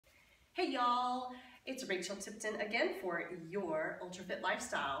Hey y'all, it's Rachel Tipton again for your UltraFit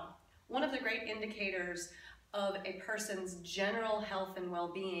Lifestyle. One of the great indicators of a person's general health and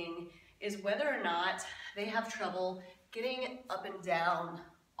well-being is whether or not they have trouble getting up and down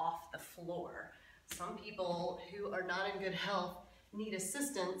off the floor. Some people who are not in good health need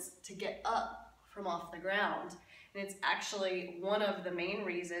assistance to get up from off the ground. And it's actually one of the main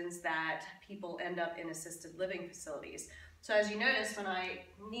reasons that people end up in assisted living facilities. So as you notice, when I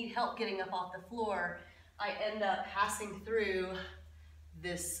need help getting up off the floor, I end up passing through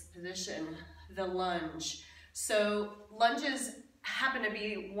this position, the lunge. So lunges happen to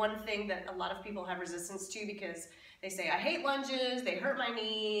be one thing that a lot of people have resistance to because they say, I hate lunges, they hurt my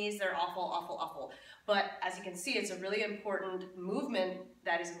knees, they're awful, awful, awful. But as you can see, it's a really important movement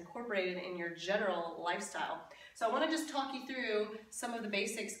that is incorporated in your general lifestyle. So I want to just talk you through some of the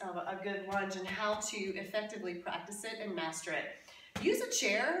basics of a good lunge and how to effectively practice it and master it. Use a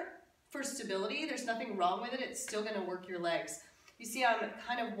chair for stability. There's nothing wrong with it. It's still going to work your legs. You see I'm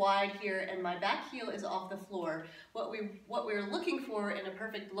kind of wide here and my back heel is off the floor. What we're looking for in a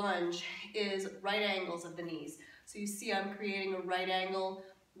perfect lunge is right angles of the knees. So you see I'm creating a right angle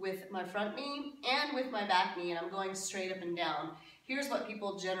with my front knee and with my back knee, and I'm going straight up and down. Here's what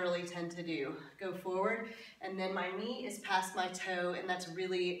people generally tend to do. Go forward, and then my knee is past my toe, and that's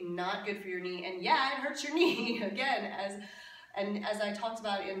really not good for your knee. And yeah, it hurts your knee, again, as I talked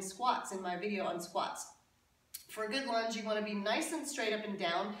about in squats, in my video on squats. For a good lunge, you want to be nice and straight up and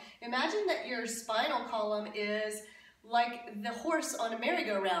down. Imagine that your spinal column is like the horse on a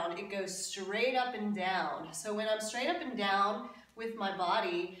merry-go-round. It goes straight up and down. So when I'm straight up and down with my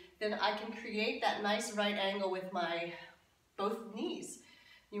body, then I can create that nice right angle with my both knees.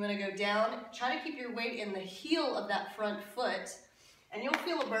 You want to go down, try to keep your weight in the heel of that front foot, and you'll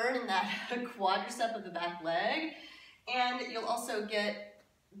feel a burn in that quadricep of the back leg, and you'll also get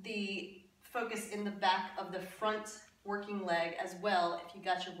the focus in the back of the front working leg as well if you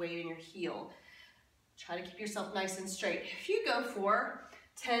got your weight in your heel. Try to keep yourself nice and straight. If you go for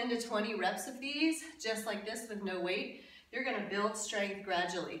 10 to 20 reps of these, just like this with no weight, you're going to build strength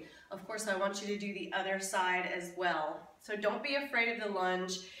gradually. Of course, I want you to do the other side as well. So don't be afraid of the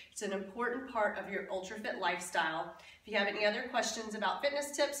lunge. It's an important part of your UltraFit lifestyle. If you have any other questions about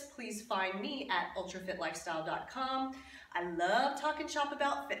fitness tips, please find me at UltraFitLifestyle.com. I love talking shop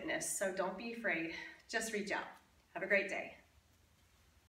about fitness, so don't be afraid. Just reach out. Have a great day.